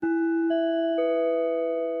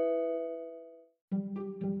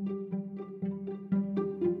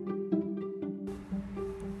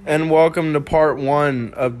and welcome to part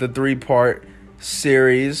one of the three-part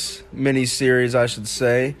mini-series, I should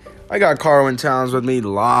say. I got Carwin Towns with me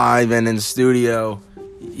live and in studio.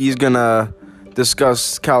 He's gonna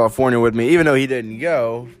discuss California with me, even though he didn't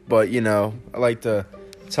go. But, I like to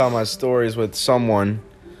tell my stories with someone,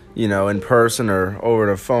 in person or over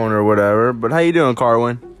the phone or whatever. But how you doing,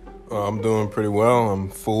 Carwin? I'm doing pretty well. I'm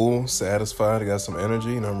full, satisfied. I got some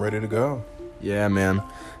energy, and I'm ready to go. Yeah, man.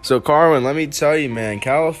 So, Carwin, let me tell you, man,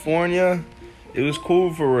 California, it was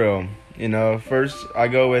cool for real. First I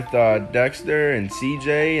go with Dexter and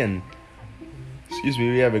CJ, and,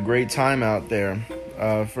 we have a great time out there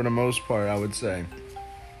for the most part, I would say.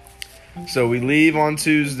 So, we leave on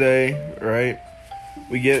Tuesday, right?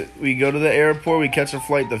 We go to the airport, we catch a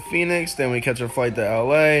flight to Phoenix, then we catch a flight to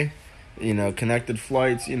LA, connected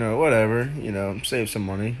flights, whatever, save some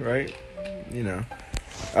money, right?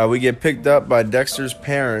 We get picked up by Dexter's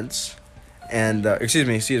parents, and excuse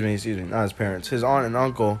me, not his parents, his aunt and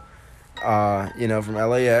uncle, from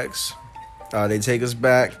LAX. They take us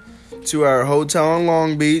back to our hotel in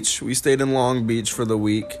Long Beach. We stayed in Long Beach for the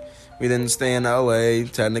week. We didn't stay in LA.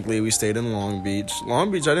 Technically, we stayed in Long Beach. Long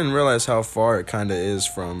Beach, I didn't realize how far it kind of is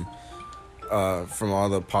from all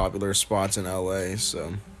the popular spots in LA.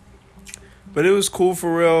 So, but it was cool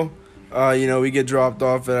for real. We get dropped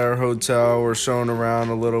off at our hotel. We're shown around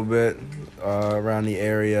a little bit around the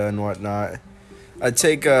area and whatnot. I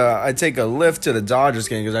take a lift to the Dodgers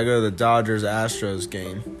game because I go to the Dodgers-Astros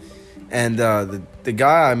game. And the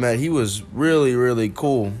guy I met, he was really, really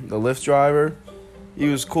cool. The Lyft driver, he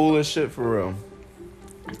was cool as shit for real.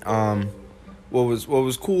 What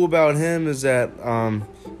was cool about him is that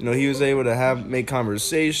he was able to make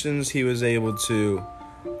conversations. He was able to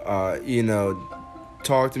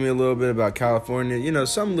talk to me a little bit about California.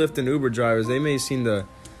 Some Lyft and Uber drivers, they may seem to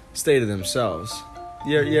stay to themselves.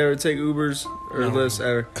 You ever take Ubers or Lyfts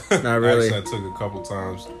ever? Not really. Actually, I took a couple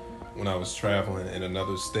times when I was traveling in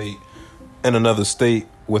another state. In another state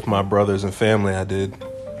with my brothers and family, I did.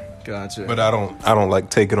 Gotcha. But I don't like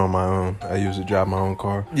taking on my own. I usually drive my own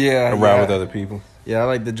car. Yeah. I ride with other people. Yeah, I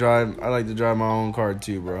like to drive my own car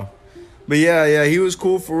too, bro. But yeah, he was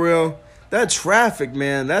cool for real. That traffic,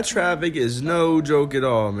 man, is no joke at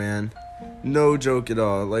all, man. No joke at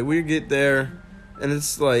all. Like, we get there, and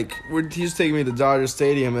it's like, he's taking me to Dodger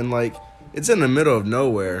Stadium, and, like, it's in the middle of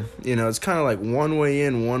nowhere. It's kind of like one way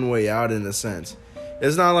in, one way out in a sense.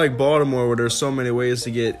 It's not like Baltimore where there's so many ways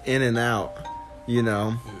to get in and out, You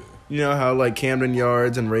know how, like, Camden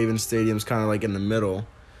Yards and Raven Stadium's kind of, like, in the middle,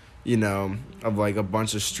 of, like, a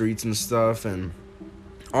bunch of streets and stuff, and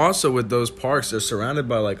also with those parks, they're surrounded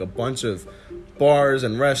by like a bunch of bars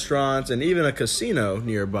and restaurants and even a casino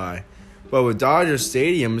nearby. But with Dodger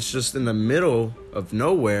Stadium, it's just in the middle of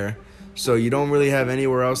nowhere, so you don't really have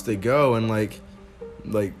anywhere else to go. And like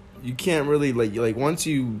you can't really like once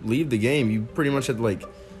you leave the game, you pretty much have to like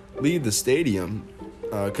leave the stadium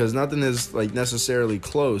because nothing is like necessarily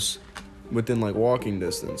close within like walking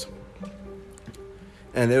distance.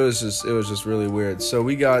 And it was just really weird. So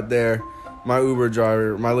we got there. My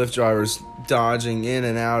Lyft driver's dodging in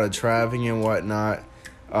and out of traffic and whatnot.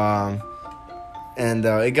 And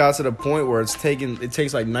it got to the point where it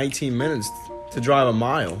takes like 19 minutes to drive a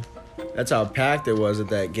mile. That's how packed it was at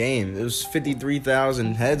that game. It was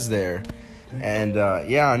 53,000 heads there. And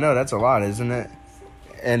I know that's a lot, isn't it?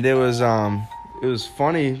 And it was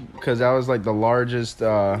funny because that was like the largest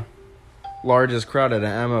crowd at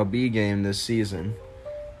an MLB game this season.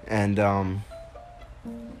 And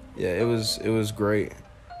yeah, it was great.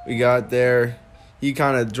 We got there. He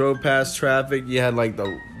kind of drove past traffic. You had like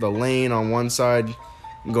the lane on one side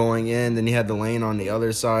going in, then you had the lane on the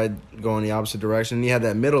other side going the opposite direction. And you had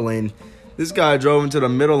that middle lane. This guy drove into the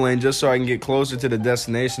middle lane just so I can get closer to the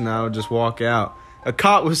destination. I would just walk out. A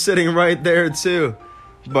cop was sitting right there too,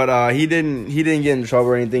 but he didn't get in trouble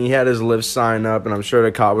or anything. He had his Lyft sign up, and I'm sure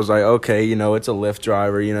the cop was like, okay, it's a Lyft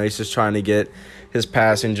driver. He's just trying to get his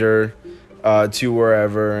passenger to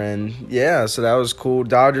wherever, and yeah, so that was cool.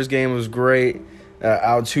 Dodgers game was great.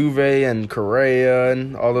 Altuve and Correa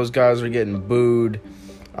and all those guys were getting booed.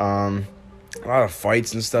 A lot of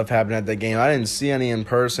fights and stuff happened at that game. I didn't see any in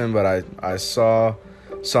person, but I saw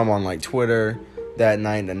some on like Twitter that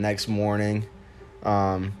night and the next morning.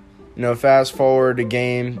 Fast forward the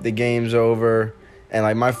game's over, and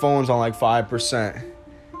like my phone's on like 5%,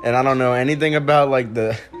 and I don't know anything about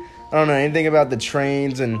the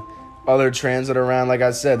trains and other transit around. Like I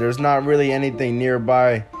said, there's not really anything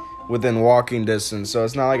nearby within walking distance, so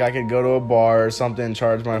it's not like I could go to a bar or something,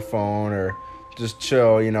 charge my phone, or just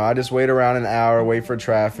chill. I just wait around an hour, wait for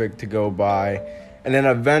traffic to go by, and then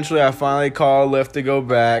eventually I finally call a Lyft to go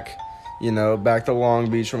back. back to Long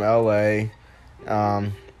Beach from LA.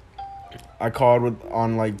 I called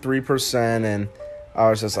on like 3%, and I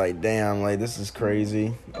was just like, damn, like this is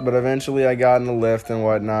crazy. But eventually I got in the lift and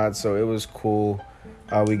whatnot, so it was cool.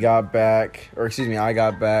 I got back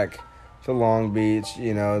to Long Beach.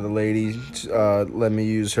 The lady let me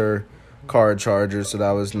use her car charger, so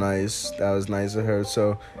that was nice. That was nice of her.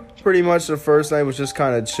 So pretty much the first night was just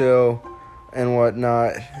kind of chill and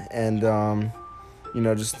whatnot, and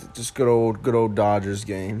just good old Dodgers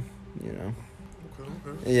game. Okay.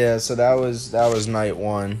 Yeah, so that was night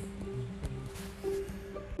one.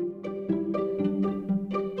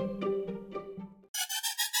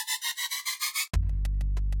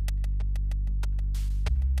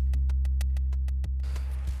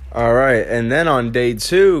 All right, and then on day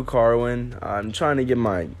two, Carwin, I'm trying to get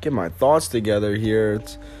my thoughts together here.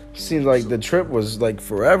 It seems like the trip was like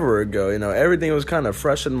forever ago. Everything was kind of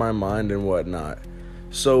fresh in my mind and whatnot.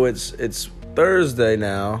 So it's Thursday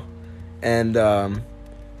now, and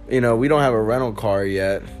we don't have a rental car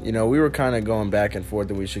yet. We were kind of going back and forth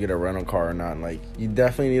that we should get a rental car or not. Like, you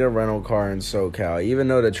definitely need a rental car in SoCal, even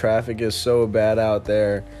though the traffic is so bad out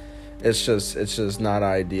there. It's just not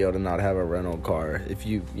ideal to not have a rental car. If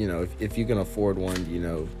you can afford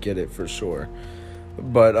one, get it for sure.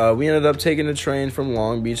 But we ended up taking the train from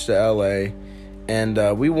Long Beach to LA,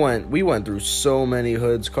 and we went through so many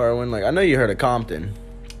hoods, Carwin. Like, I know you heard of Compton.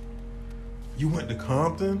 You went to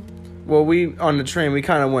Compton? Well, on the train we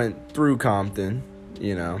kind of went through Compton.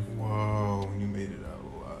 Whoa, you made it out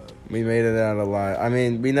alive. We made it out alive. I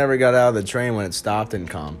mean, we never got out of the train when it stopped in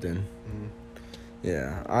Compton.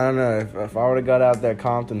 Yeah, I don't know. If I would have got out that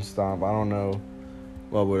Compton stomp, I don't know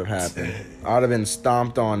what would have happened. I would have been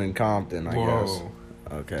stomped on in Compton, I guess.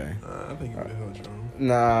 Okay. I think you would have held your own.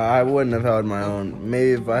 Nah, I wouldn't have held my own.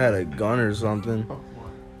 Maybe if I had a gun or something.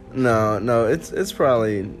 No, it's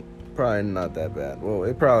probably not that bad. Well,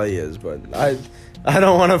 it probably is, but I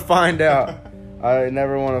don't want to find out. I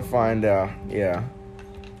never want to find out. Yeah.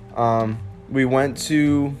 We went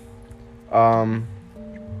to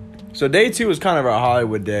So day two was kind of our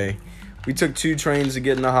Hollywood day. We took 2 trains to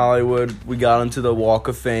get into Hollywood. We got into the Walk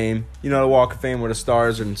of Fame. The Walk of Fame where the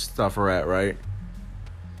stars and stuff are at, right?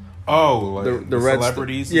 Oh, like the red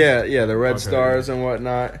celebrities? Yeah, the red stars and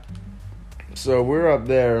whatnot. So we're up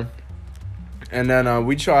there. And then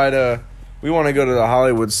we want to go to the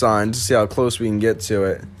Hollywood sign to see how close we can get to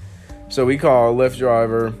it. So we call a Lyft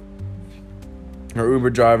driver or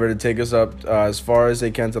Uber driver to take us up as far as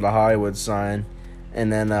they can to the Hollywood sign.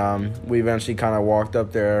 And then we eventually kind of walked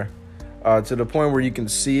up there to the point where you can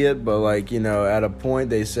see it. But, at a point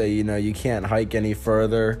they say, you can't hike any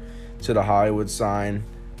further to the Hollywood sign.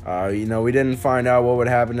 We didn't find out what would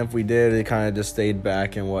happen if we did. It kind of just stayed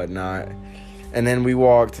back and whatnot. And then we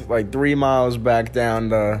walked 3 miles back down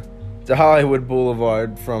to Hollywood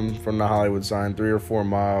Boulevard from the Hollywood sign, 3 or 4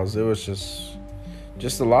 miles. It was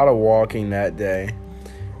just a lot of walking that day.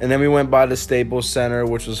 And then we went by the Staples Center,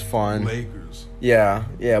 which was fun. Lakers. Yeah,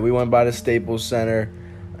 we went by the Staples Center,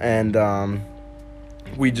 and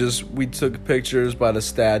we took pictures by the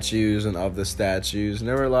statues and of the statues, and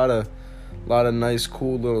there were a lot of nice,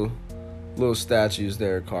 cool little statues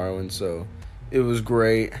there, Carwin. So it was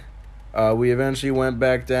great. We eventually went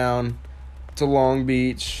back down to Long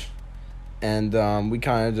Beach, and we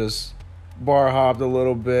kind of just bar hopped a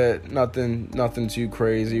little bit. Nothing too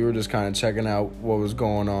crazy. We were just kind of checking out what was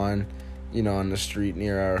going on, on the street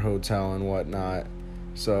near our hotel and whatnot.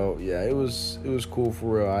 So yeah, it was cool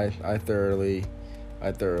for real. I thoroughly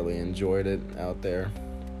enjoyed it out there.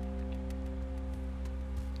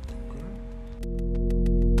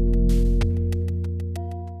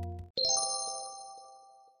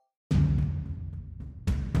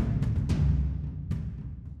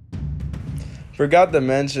 Forgot to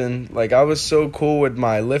mention, I was so cool with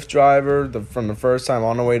my Lyft driver from the first time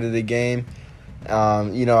on the way to the game.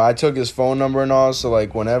 I took his phone number and all, so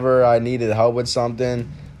whenever I needed help with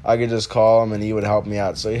something, I could just call him and he would help me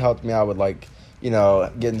out. So he helped me out with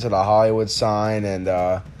getting to the Hollywood sign, and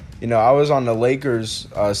I was on the Lakers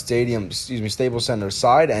Staples Center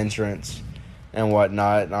side entrance and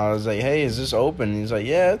whatnot, and I was like, hey, is this open? And he's like,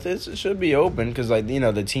 yeah, it should be open, because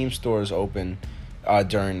the team store is open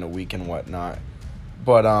during the week and whatnot.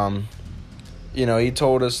 But he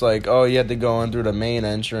told us oh, you had to go in through the main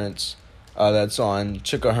entrance that's on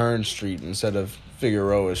Chickahern Street instead of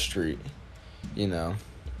Figueroa Street,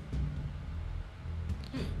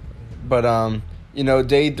 But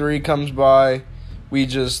day 3 comes by. We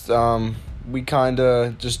just we kind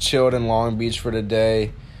of just chilled in Long Beach for the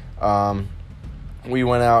day. We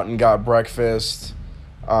went out and got breakfast.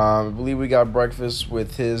 I believe we got breakfast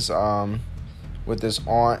with his aunt,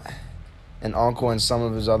 and uncle and some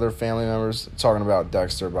of his other family members. Talking about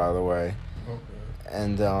Dexter, by the way. Okay.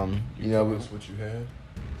 And That's what you had.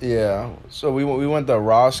 yeah. So we went to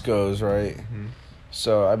Roscoe's, right? Mm-hmm.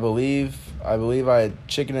 So I believe I had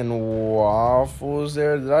chicken and waffles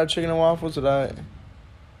there. Did I have chicken and waffles? Did I?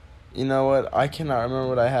 You know what? I cannot remember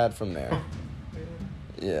what I had from there.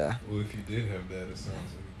 Yeah. Well, if you did have that, it sounds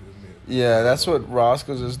like a good meal. Yeah, that's what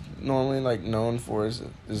Roscoe's is normally like known for is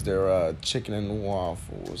their chicken and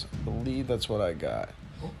waffles. I believe that's what I got.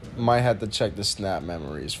 Okay. Might have to check the Snap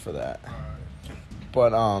memories for that. All right.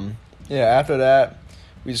 But yeah, after that,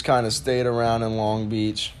 we just kind of stayed around in Long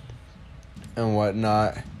Beach and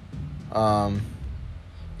whatnot.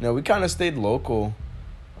 We kind of stayed local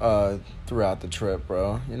throughout the trip,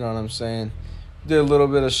 bro. You know what I'm saying? Did a little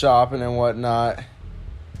bit of shopping and whatnot.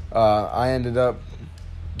 I ended up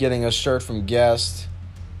getting a shirt from Guest.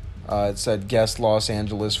 It said Guest Los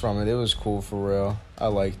Angeles from it. It was cool for real. I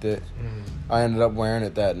liked it. I ended up wearing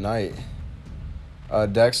it that night.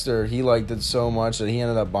 Dexter, he liked it so much that he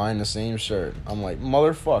ended up buying the same shirt. I'm like,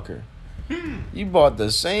 motherfucker. You bought the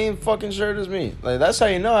same fucking shirt as me. Like, that's how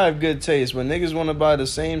you know I have good taste. When niggas want to buy the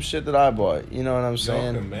same shit that I bought. You know what I'm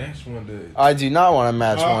saying? Y'all can match one day. I do not want to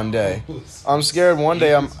match one day. I'm scared one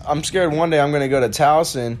day I'm scared one day I'm gonna go to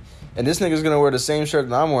Towson and this nigga's gonna wear the same shirt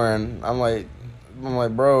that I'm wearing. I'm like,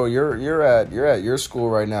 bro, you're at your school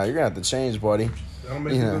right now. You're gonna have to change, buddy. That'll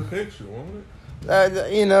make a good picture, won't it?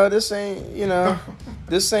 This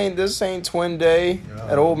ain't this ain't Twin Day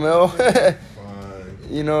at Old Mill. Fine.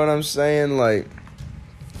 You know what I'm saying? Like,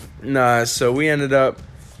 nah. So we ended up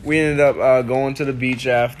going to the beach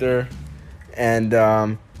after, and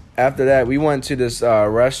after that we went to this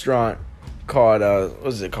restaurant called what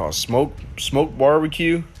is it called? Smoke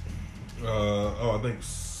Barbecue. I think.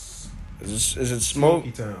 Is it Smoke?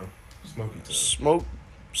 Smoky Town.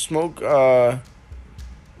 Smoke.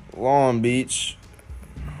 Long Beach.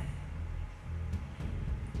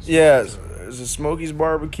 Yeah, it's a Smokey's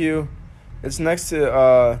Barbecue. It's next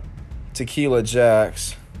to Tequila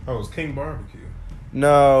Jack's. Oh, it's King Barbecue.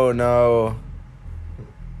 No.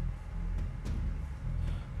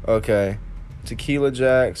 Okay. Tequila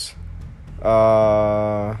Jack's.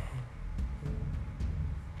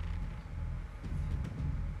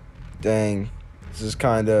 Dang. This is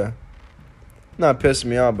kind of not pissing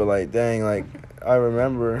me off, but like, dang, like I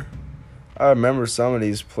remember some of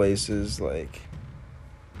these places, like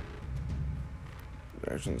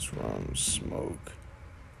directions from Smoke.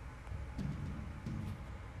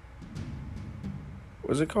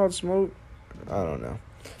 Was it called Smoke? I don't know.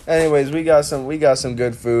 Anyways, we got some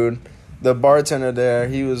good food. The bartender there,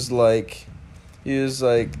 he was like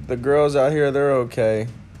the girls out here, they're okay.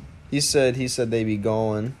 He said they be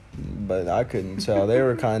going, but I couldn't tell. They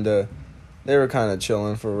were kind of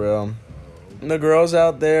chilling for real. And the girls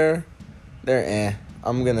out there, they're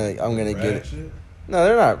I'm gonna Ratchet? get it. No,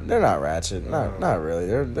 they're not ratchet. Not really.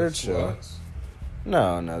 They're chill. Sluts?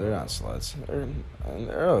 No, they're not sluts.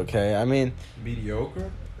 They're okay. I mean,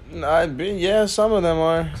 Mediocre? yeah, some of them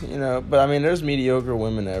are, but I mean, there's mediocre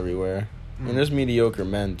women everywhere. And there's mediocre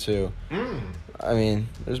men too. I mean,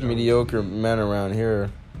 there's mediocre men around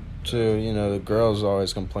here too. The girls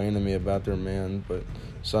always complain to me about their man, but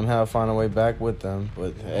somehow find a way back with them.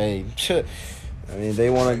 But hey, I mean, they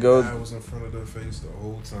want to go. I was in front of their face the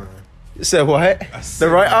whole time. You said what?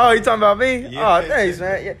 Oh, you talking about me? Yeah. Oh, thanks,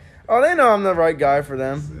 man. Yeah. Oh, they know I'm the right guy for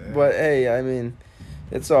them. But hey, I mean,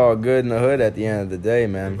 it's all good in the hood at the end of the day,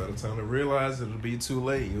 man. By the time they realize it'll be too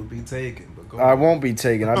late, you'll be taken. But go I on. won't be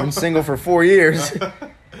taken. I've been single for 4 years.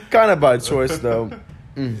 Kind of by choice, though.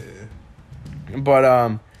 Yeah.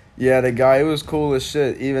 But yeah, the guy, it was cool as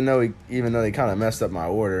shit. Even though they kind of messed up my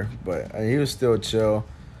order, but he was still chill.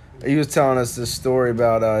 He was telling us this story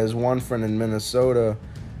about his one friend in Minnesota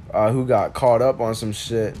who got caught up on some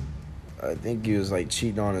shit. I think he was like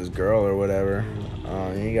cheating on his girl or whatever.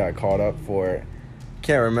 He got caught up for it.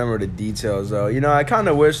 Can't remember the details though. I kind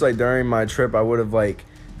of wish like during my trip I would have like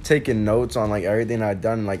taken notes on like everything I'd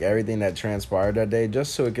done, like everything that transpired that day,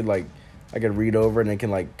 just so it could like I could read over it and it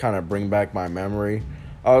can like kind of bring back my memory.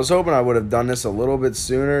 I was hoping I would have done this a little bit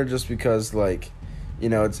sooner, just because like,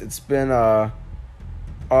 it's been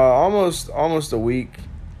almost a week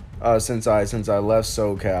since I left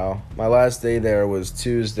SoCal. My last day there was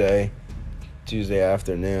Tuesday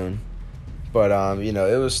afternoon, but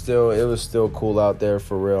it was still cool out there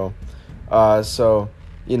for real. So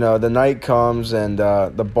the night comes and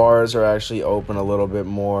the bars are actually open a little bit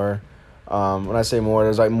more. When I say more,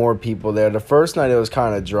 there's like more people there. The first night it was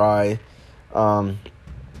kind of dry.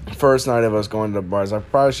 First night of us going to the bars, I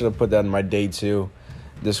probably should have put that in my day 2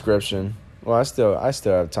 description. Well, I still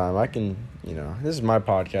have time. I can you know, this is my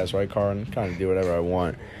podcast, right, Carl? And kind of do whatever I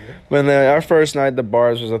want. But then our first night at the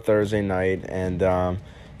bars was a Thursday night, and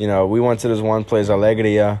you know, we went to this one place,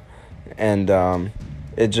 Alegria, and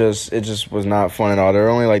it just was not fun at all. There were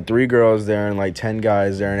only like 3 girls there and like 10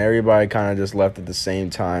 guys there, and everybody kind of just left at the same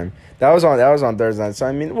time. That was on Thursday night, so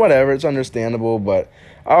I mean, whatever, it's understandable. But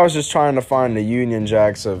I was just trying to find the Union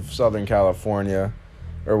Jacks of Southern California,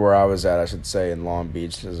 or where I was at, I should say, in Long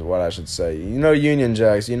Beach is what I should say. You know, Union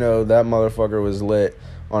Jacks, you know, that motherfucker was lit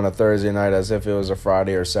on a Thursday night as if it was a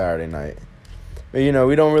Friday or Saturday night. But, you know,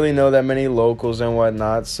 we don't really know that many locals and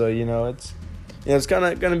whatnot, so, you know, it's kind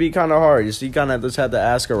of going to be kind of hard. You see, you kind of just have to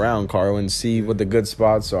ask around, Carl, and see what the good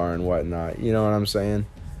spots are and whatnot. You know what I'm saying?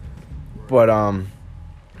 But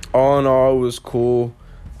all in all, it was cool.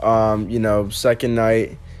 You know, second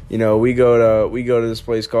night, you know, we go to this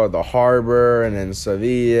place called the Harbor, and then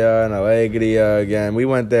Sevilla and Alegria again. We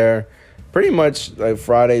went there pretty much like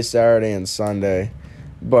Friday, Saturday, and Sunday.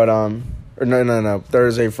 But or no,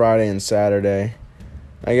 Thursday, Friday, and Saturday.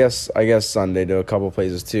 I guess Sunday to a couple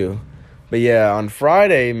places too. But yeah, on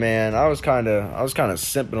Friday, man, I was kind of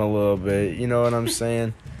simping a little bit. You know what I'm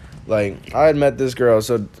saying? Like, I had met this girl,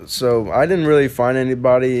 so I didn't really find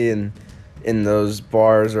anybody in those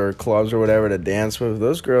bars or clubs or whatever to dance with.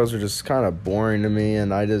 Those girls were just kind of boring to me,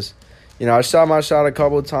 and I just, you know, I shot my shot a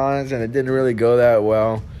couple of times, and it didn't really go that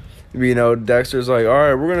well. You know, Dexter's like, all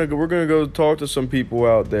right, we're gonna go talk to some people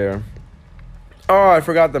out there. Oh, I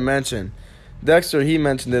forgot to mention, Dexter, he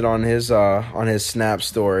mentioned it on his Snap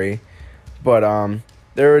story, but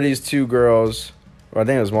there were these 2 girls, or I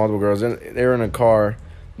think it was multiple girls, and they were in a car.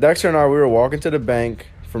 Dexter and I, we were walking to the bank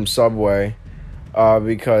from Subway,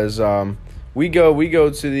 because we go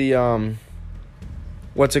to the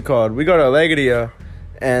what's it called? We go to Alegria,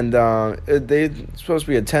 and they supposed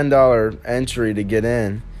to be a $10 entry to get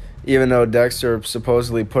in, even though Dexter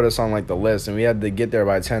supposedly put us on like the list, and we had to get there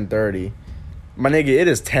by 10:30. My nigga, it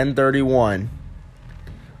is 10:31.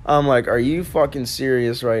 I'm like, are you fucking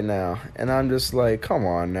serious right now? And I'm just like, come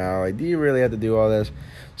on now, like, do you really have to do all this?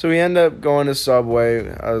 So we end up going to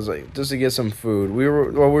Subway. I was like, just to get some food.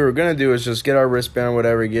 What we were gonna do is just get our wristband or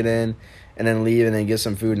whatever, get in, and then leave, and then get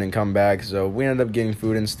some food and then come back. So we ended up getting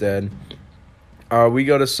food instead. We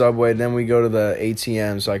go to Subway, then we go to the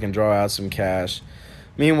ATM so I can draw out some cash.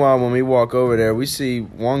 Meanwhile, when we walk over there, we see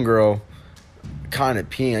one girl kind of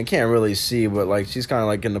peeing. I can't really see, but like she's kind of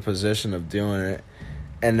like in the position of doing it.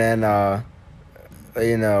 And then,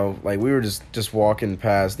 you know, like we were just walking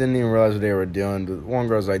past, didn't even realize what they were doing. But one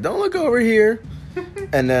girl's like, "Don't look over here."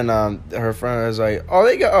 And then her friend was like,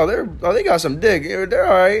 they got some dick. They're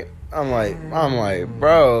all right." I'm like,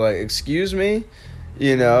 bro, like, excuse me,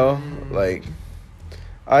 you know, like,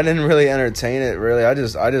 I didn't really entertain it, really. I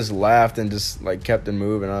just laughed and just, like, kept it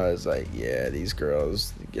moving. I was like, yeah, these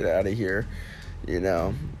girls, get out of here, you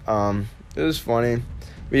know. It was funny.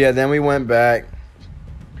 But, yeah, then we went back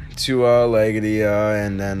to Alegria,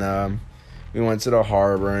 and then we went to the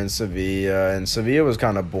Harbor in Sevilla. And Sevilla was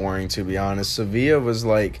kind of boring, to be honest. Sevilla was,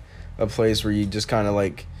 like, a place where you just kind of,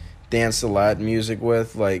 like, dance to Latin music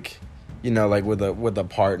with, like, you know, like, with a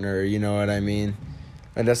partner, you know what I mean?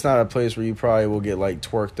 And that's not a place where you probably will get, like,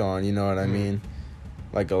 twerked on, you know what I mean?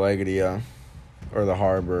 Like Alegria or the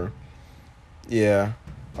Harbor. Yeah.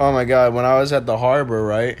 Oh, my God. When I was at the Harbor,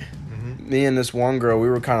 right, me and this one girl, we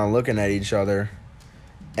were kind of looking at each other.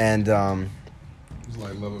 And, It was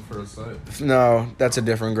like love at first sight. No, that's a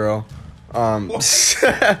different girl. No, it's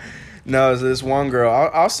this one girl.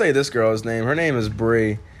 I'll say this girl's name. Her name is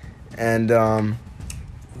Bree. And,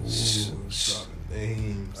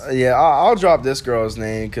 Names. Yeah, I'll drop this girl's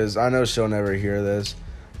name because I know she'll never hear this.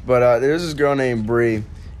 But there's this girl named Bree,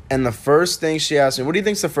 and the first thing she asked me, what do you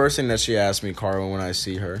think's the first thing that she asked me, Carwin, when I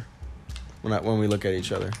see her? When we look at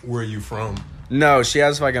each other? Where are you from? No, she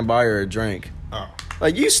asked if I can buy her a drink. Oh.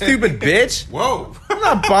 Like, you stupid bitch. Whoa. I'm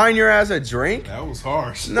not buying your ass a drink. That was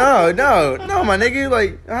harsh. No, my nigga.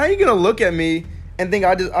 Like, how you gonna look at me and think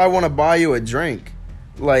I want to buy you a drink?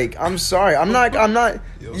 Like, I'm sorry. I'm not.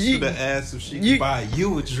 You should have asked if she could buy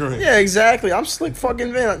you a drink. Yeah, exactly. I'm slick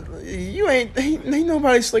fucking man. You ain't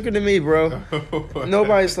nobody slicker than me, bro.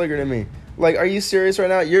 Nobody's slicker than me. Like, are you serious right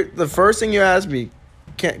now? You're the first thing you asked me.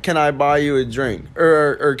 Can I buy you a drink?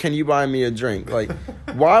 Or can you buy me a drink? Like,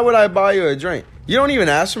 why would I buy you a drink? You don't even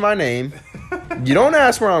ask for my name. You don't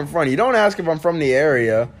ask where I'm from. You don't ask if I'm from the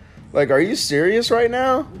area. Like, are you serious right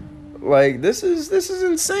now? Like, this is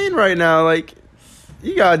insane right now. Like,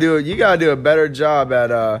 you gotta do a better job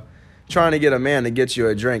at trying to get a man to get you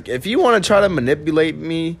a drink. If you want to try to manipulate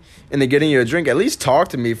me into getting you a drink, at least talk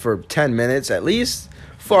to me for 10 minutes. At least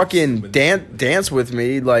fucking dance with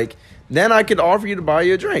me. Like, then I could offer you to buy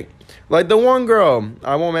you a drink. Like the one girl,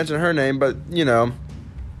 I won't mention her name, but you know,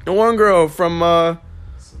 the one girl from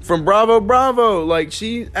Bravo Bravo, like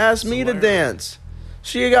she asked me to dance.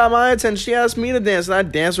 She got my attention. She asked me to dance, and I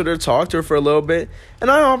danced with her, talked to her for a little bit, and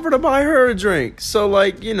I offered to buy her a drink. So,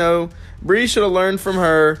 like, you know, Bree should have learned from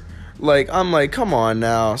her. Like, I'm like, come on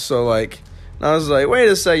now. So, like, I was like, wait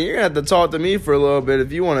a second, you're going to have to talk to me for a little bit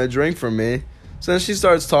if you want a drink from me. So then she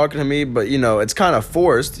starts talking to me, but, you know, it's kind of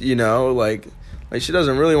forced, you know, like she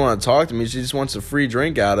doesn't really want to talk to me. She just wants a free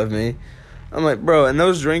drink out of me. I'm like, bro, and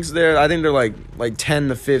those drinks there, I think they're like $10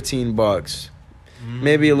 to $15.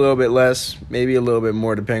 Maybe a little bit less, maybe a little bit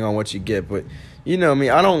more, depending on what you get. But you know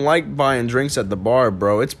me, I don't like buying drinks at the bar,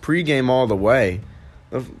 bro. It's pregame all the way.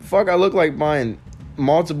 The fuck, I look like buying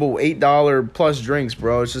multiple $8 plus drinks,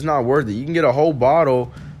 bro. It's just not worth it. You can get a whole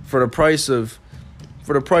bottle for the price of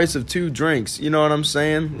 2 drinks. You know what I'm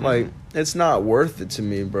saying? Like, it's not worth it to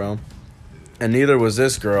me, bro. And neither was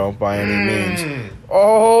this girl by any means.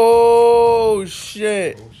 Oh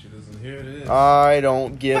shit. She doesn't hear this. I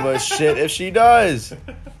don't give a shit if she does.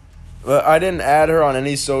 But I didn't add her on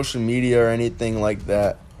any social media or anything like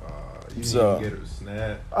that. You So- didn't even get her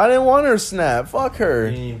snap. I didn't want her snap. Fuck You her.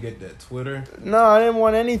 didn't even get that Twitter. No, I didn't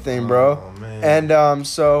want anything, bro. Oh, man. And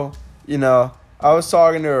so, you know, I was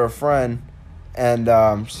talking to her friend, and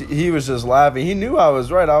he was just laughing. He knew I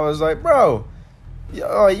was right. I was like, bro,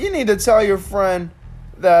 you need to tell your friend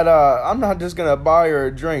that I'm not just gonna buy her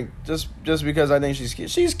a drink just because I think she's cute.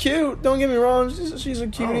 She's cute. Don't get me wrong. She's a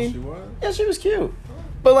cutie. Oh, she was? Yeah, she was cute.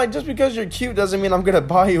 But like, just because you're cute doesn't mean I'm gonna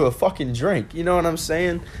buy you a fucking drink. You know what I'm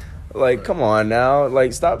saying? Like, come on now.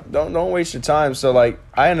 Like, stop. Don't waste your time. So like,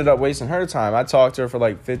 I ended up wasting her time. I talked to her for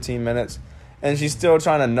like 15 minutes, and she's still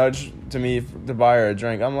trying to nudge to me to buy her a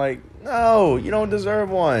drink. I'm like, no, you don't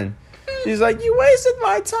deserve one. She's like, you wasted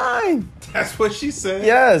my time. That's what she said?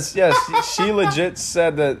 Yes. She legit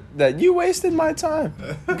said that you wasted my time.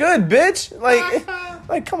 Good, bitch.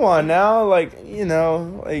 Like, come on now. Like, you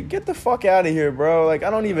know, like, get the fuck out of here, bro. Like,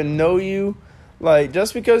 I don't even know you. Like,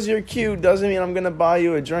 just because you're cute doesn't mean I'm gonna buy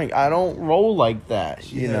you a drink. I don't roll like that,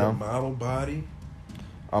 She you had know. a model body.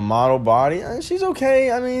 A model body. She's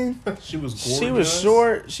okay. I mean, She was gorgeous. she was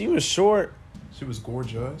short. She was short. She was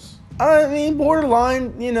gorgeous. I mean,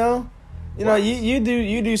 borderline, you know. You know, What?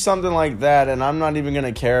 you do something like that, and I'm not even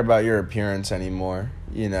gonna care about your appearance anymore.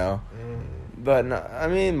 You know, but no, I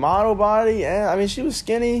mean, model body. I mean, she was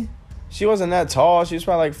skinny. She wasn't that tall. She was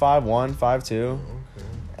probably like 5'1", 5'2", Okay.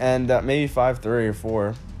 and maybe 5'3" or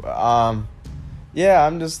 4. Yeah,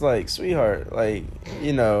 I'm just like, sweetheart, like,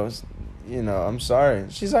 you know, I'm sorry.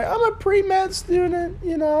 She's like, I'm a pre-med student.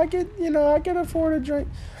 You know, I can afford a drink.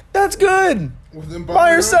 That's good. Well, then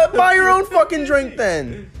Buy your buy your own fucking drink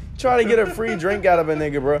then. Try to get a free drink out of a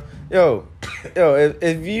nigga, bro. Yo,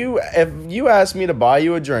 if you ask me to buy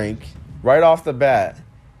you a drink right off the bat,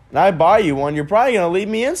 and I buy you one, you're probably gonna leave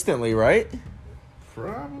me instantly, right?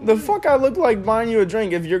 Probably. The fuck I look like buying you a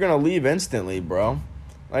drink if you're gonna leave instantly, bro?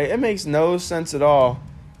 Like, it makes no sense at all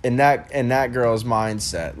in that girl's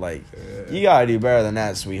mindset. Like, you gotta do better than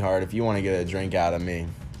that, sweetheart, if you want to get a drink out of me,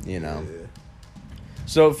 you know. Yeah.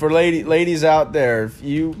 So for ladies out there, if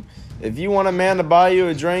you want a man to buy you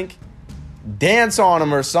a drink, dance on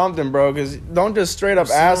him or something, bro. Because don't just straight up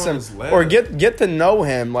Sit ask on him his lap. or get to know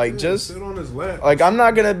him. Like, just sit on his lap. like, I'm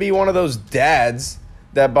not gonna be one of those dads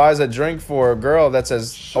that buys a drink for a girl that's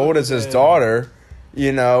as old as his daughter.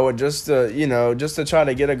 You know, just to try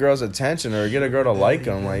to get a girl's attention or get a girl to like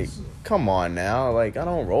him. Like, come on now. Like, I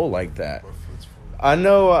don't roll like that. I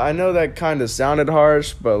know that kind of sounded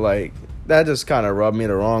harsh, but like, that just kind of rubbed me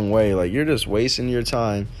the wrong way. Like, you're just wasting your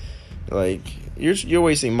time. Like, you're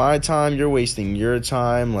wasting my time. You're wasting your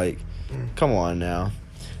time. Like, come on now.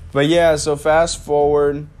 But yeah, so fast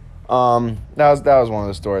forward. That was one of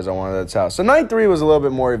the stories I wanted to tell. So night 3 was a little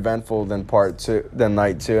bit more eventful than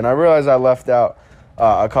night 2, and I realized I left out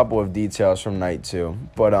a couple of details from night 2.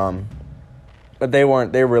 But they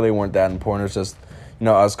really weren't that important. It's just, you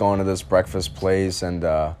know, us going to this breakfast place and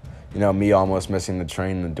you know, me almost missing the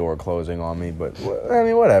train and the door closing on me. But I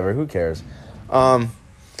mean, whatever. Who cares?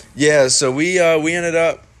 Yeah. So we ended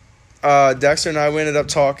up Dexter and we ended up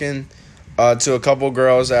talking to a couple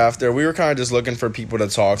girls after. We were kind of just looking for people to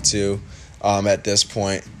talk to at this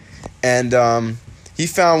point. And he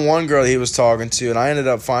found one girl he was talking to, and I ended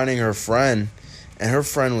up finding her friend. And her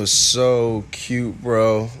friend was so cute,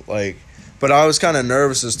 bro. Like, but I was kind of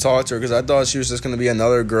nervous to talk to her because I thought she was just going to be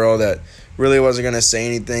another girl that really wasn't going to say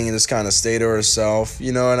anything and just kind of stay to herself.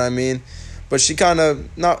 You know what I mean? But she kind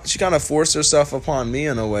of forced herself upon me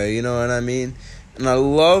in a way. You know what I mean? And I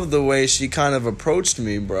love the way she kind of approached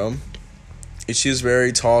me, bro. She was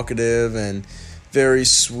very talkative and very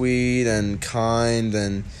sweet and kind,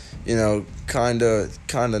 and kind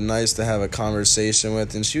of nice to have a conversation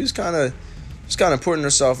with. And she was kind of putting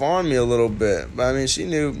herself on me a little bit, but I mean, she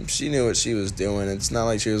knew what she was doing. It's not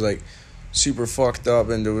like she was like super fucked up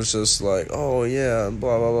and it was just like, oh yeah,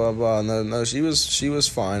 blah blah blah blah. No, she was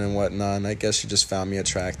fine and whatnot. And I guess she just found me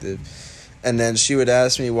attractive. And then she would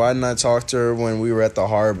ask me why didn't I talk to her when we were at the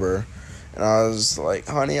harbor. And I was like,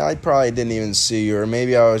 honey, I probably didn't even see you. Or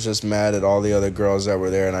maybe I was just mad at all the other girls that were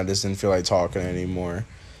there and I just didn't feel like talking anymore.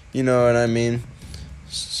 You know what I mean?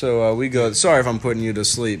 So we go. Sorry if I'm putting you to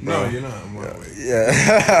sleep, bro. No, you're not. I'm right awake.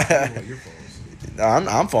 Yeah. You're falling asleep.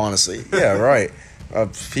 I'm falling asleep. Yeah, right.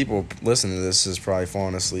 People listening to this is probably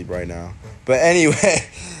falling asleep right now. But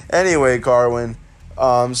anyway, Carwin.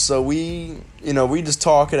 So we just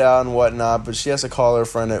talk it out and whatnot. But she has to call her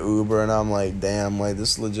friend at Uber, and I'm like, damn, like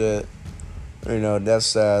this legit. That's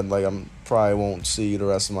sad. Like I'm probably won't see you the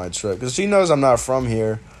rest of my trip because she knows I'm not from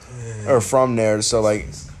here or from there. So like,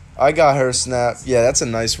 I got her snap. Yeah, that's a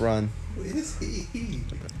nice run. Who is he?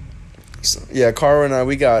 So, yeah, Carwin and I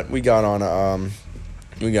we got on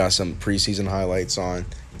we got some preseason highlights on.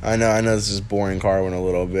 I know this is boring Carwin a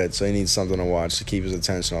little bit, so he needs something to watch to keep his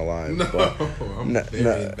attention alive. No, but, I'm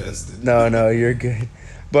very invested. No, you're good.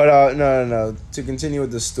 But no. To continue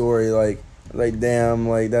with the story, like damn,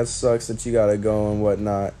 like that sucks that you gotta go and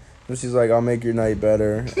whatnot. And she's like, I'll make your night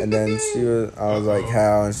better. And then I was like,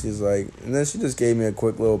 how? And she's like, and then she just gave me a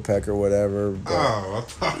quick little peck or whatever. But, I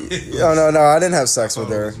thought it was, no, I didn't have sex with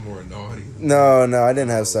her. It was more naughty. No, I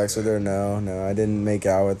didn't have sex with her. No, I didn't make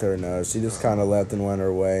out with her. No, she just kind of left and went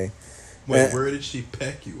her way. Wait, and, where did she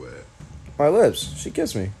peck you at? My lips. She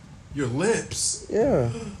kissed me. Your lips?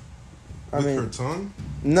 Yeah. With her tongue?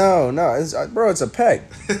 No, it's a peck.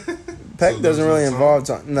 Peck So doesn't really involve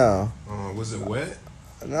tongue. No. Was it wet?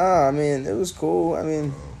 Nah, I mean, it was cool. I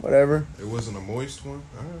mean, whatever. It wasn't a moist one?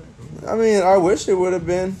 All right. I mean, I wish it would have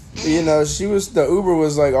been. The Uber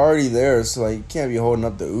was like already there, so like you can't be holding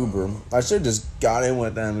up the Uber. I should have just got in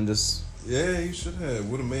with them and just. Yeah, you should have.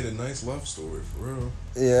 Would have made a nice love story for real.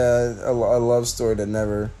 Yeah, a love story that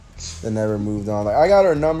never moved on. Like I got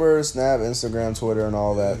her number, Snap, Instagram, Twitter, and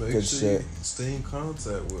all that good shit. Stay in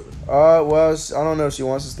contact with her. Well, I don't know if she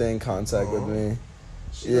wants to stay in contact with me.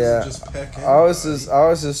 She just peck I was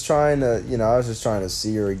just trying to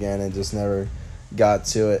see her again and just never got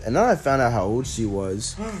to it. And then I found out how old she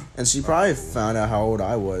was, and she probably found out how old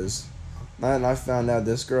I was. And I found out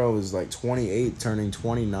this girl was like 28, turning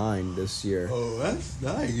 29 this year. Oh, that's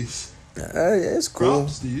nice. It's cool.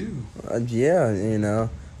 Props to you. Yeah,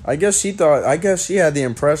 I guess she had the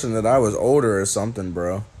impression that I was older or something,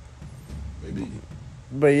 bro. Maybe.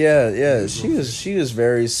 But yeah, she was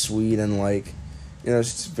very sweet and like.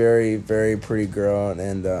 She's a very, very pretty girl,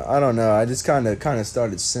 and I don't know. I just kind of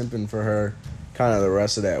started simping for her, kind of the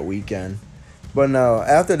rest of that weekend. But no,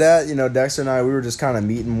 after that, Dexter and I, we were just kind of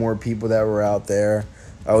meeting more people that were out there.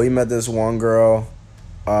 We met this one girl.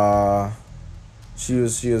 She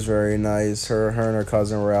was very nice. Her and her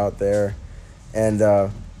cousin were out there, and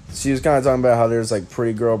she was kind of talking about how there's like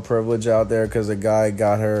pretty girl privilege out there because a guy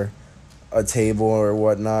got her a table or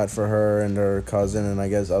whatnot for her and her cousin, and I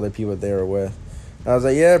guess other people they were with. I was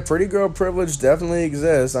like, yeah, pretty girl privilege definitely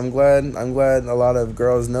exists. I'm glad a lot of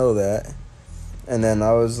girls know that. And then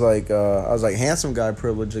I was like, handsome guy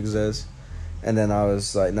privilege exists. And then I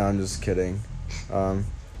was like, no, I'm just kidding. I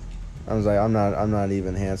was like, I'm not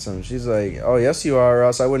even handsome. She's like, oh yes you are, or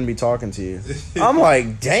else I wouldn't be talking to you. I'm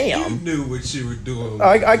like, damn. You knew what you were doing.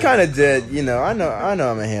 I kind of did, I know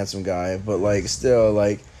I'm a handsome guy, but like still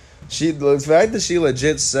like, the fact that she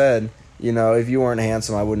legit said. If you weren't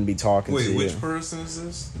handsome, I wouldn't be talking to you. Wait, which person is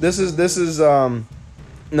this? This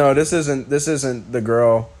isn't the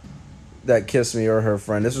girl that kissed me or her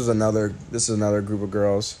friend. This is another group of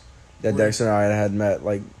girls that Dexter and I had met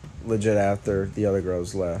like legit after the other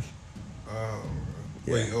girls left. Oh.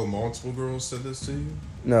 Yeah. Wait, multiple girls said this to you?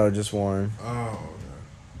 No, just one. Oh, okay.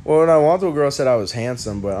 Well, no, multiple girls said I was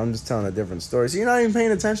handsome, but I'm just telling a different story. So you're not even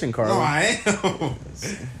paying attention, Carl. No, I am.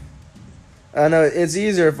 I know it's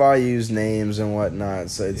easier if I use names and whatnot,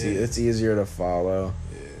 so it's easier to follow.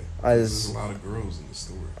 Yeah, there's a lot of girls in the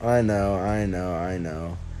story. I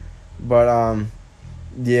know. But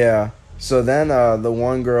yeah. So then the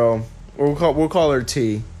one girl, we'll call her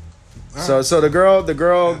T. So the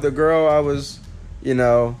girl I was,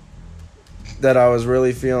 that I was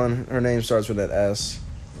really feeling. Her name starts with an S.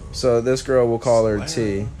 So this girl, we'll call her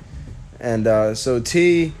T. And so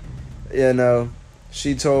T,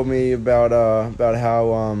 she told me about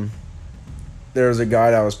how there was a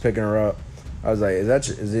guy that was picking her up I was like,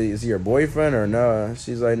 is he your boyfriend or no?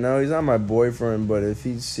 She's like, no, he's not my boyfriend, but if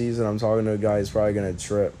he sees that I'm talking to a guy, he's probably gonna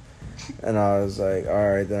trip. And I was like, all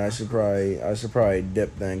right, then I should probably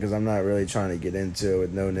dip then, because I'm not really trying to get into it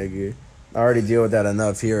with no nigga. I already deal with that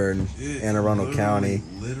enough here in Anne Arundel County.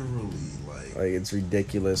 Literally, like it's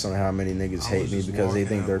ridiculous on how many niggas hate me because they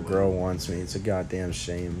think their girl wants me. It's a goddamn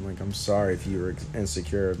shame. Like, I'm sorry if you were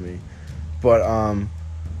insecure of me, but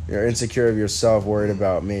you're insecure of yourself, worried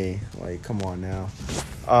about me. Like, come on now.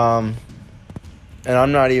 And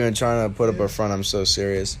I'm not even trying to put up a front. I'm so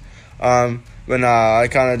serious. But nah, I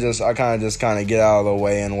kind of just get out of the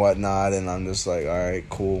way and whatnot, and I'm just like, all right,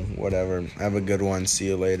 cool, whatever. Have a good one. See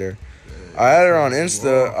you later. I added her on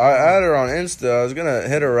Insta. I was gonna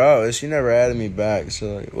hit her up, and she never added me back.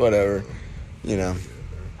 So like, whatever, you know.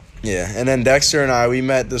 Yeah. And then Dexter and we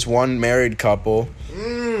met this one married couple.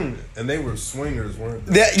 And they were swingers, weren't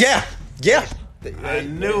they? Yeah. I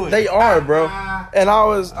knew it. They are, bro. And I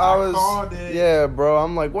was, called it. Yeah, bro.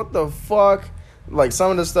 I'm like, what the fuck? Like,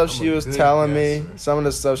 some of the stuff she was telling me,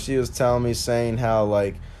 saying how,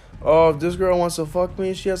 like, oh, if this girl wants to fuck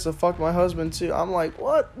me, she has to fuck my husband too. I'm like,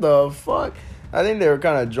 what the fuck? I think they were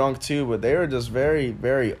kind of drunk too, but they were just very,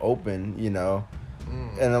 very open, you know.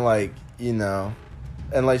 And then, like, you know,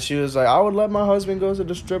 and like she was like, I would let my husband go to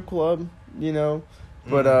the strip club, you know,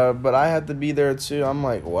 but I had to be there too. I'm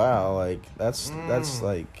like, wow, like that's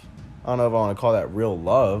like, I don't know if I want to call that real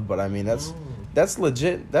love, but I mean that's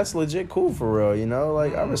legit. That's legit cool for real, you know?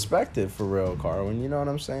 Like, I respect it for real, Carwin. You know what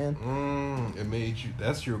I'm saying? It made you...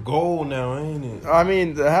 That's your goal now, ain't it? I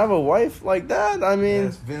mean, to have a wife like that, I mean...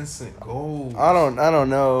 That's Vincent Gold. I don't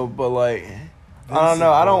know, but, like... I don't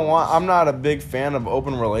know. I'm not a big fan of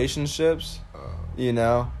open relationships, you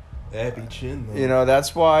know? Abby Chin, though. You know,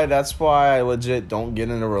 that's why I legit don't get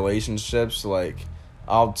into relationships. Like,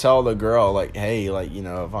 I'll tell the girl, like, hey, like, you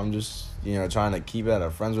know, if I'm just... you know, trying to keep it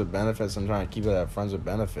at friends with benefits, I'm trying to keep it at friends with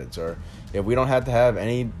benefits. Or if we don't have to have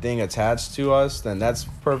anything attached to us, then that's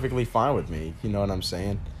perfectly fine with me. You know what I'm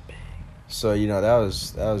saying? So, you know, that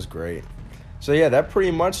was great. So, yeah, that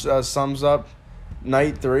pretty much sums up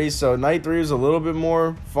night 3. So, night 3 was a little bit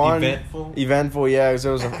more fun. Eventful, yeah,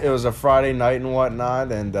 because it was a Friday night and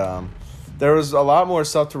whatnot. And there was a lot more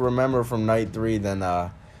stuff to remember from night 3 than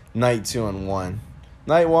night 2 and 1.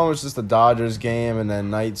 Night 1 was just the Dodgers game, and then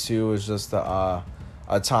night 2 was just a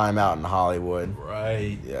time out in Hollywood.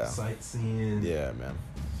 Right. Yeah. Sightseeing. Yeah, man.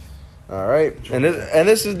 All right. And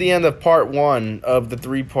this is the end of part 1 of the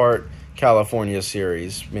 3-part California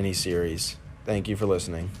mini-series. Thank you for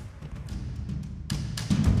listening.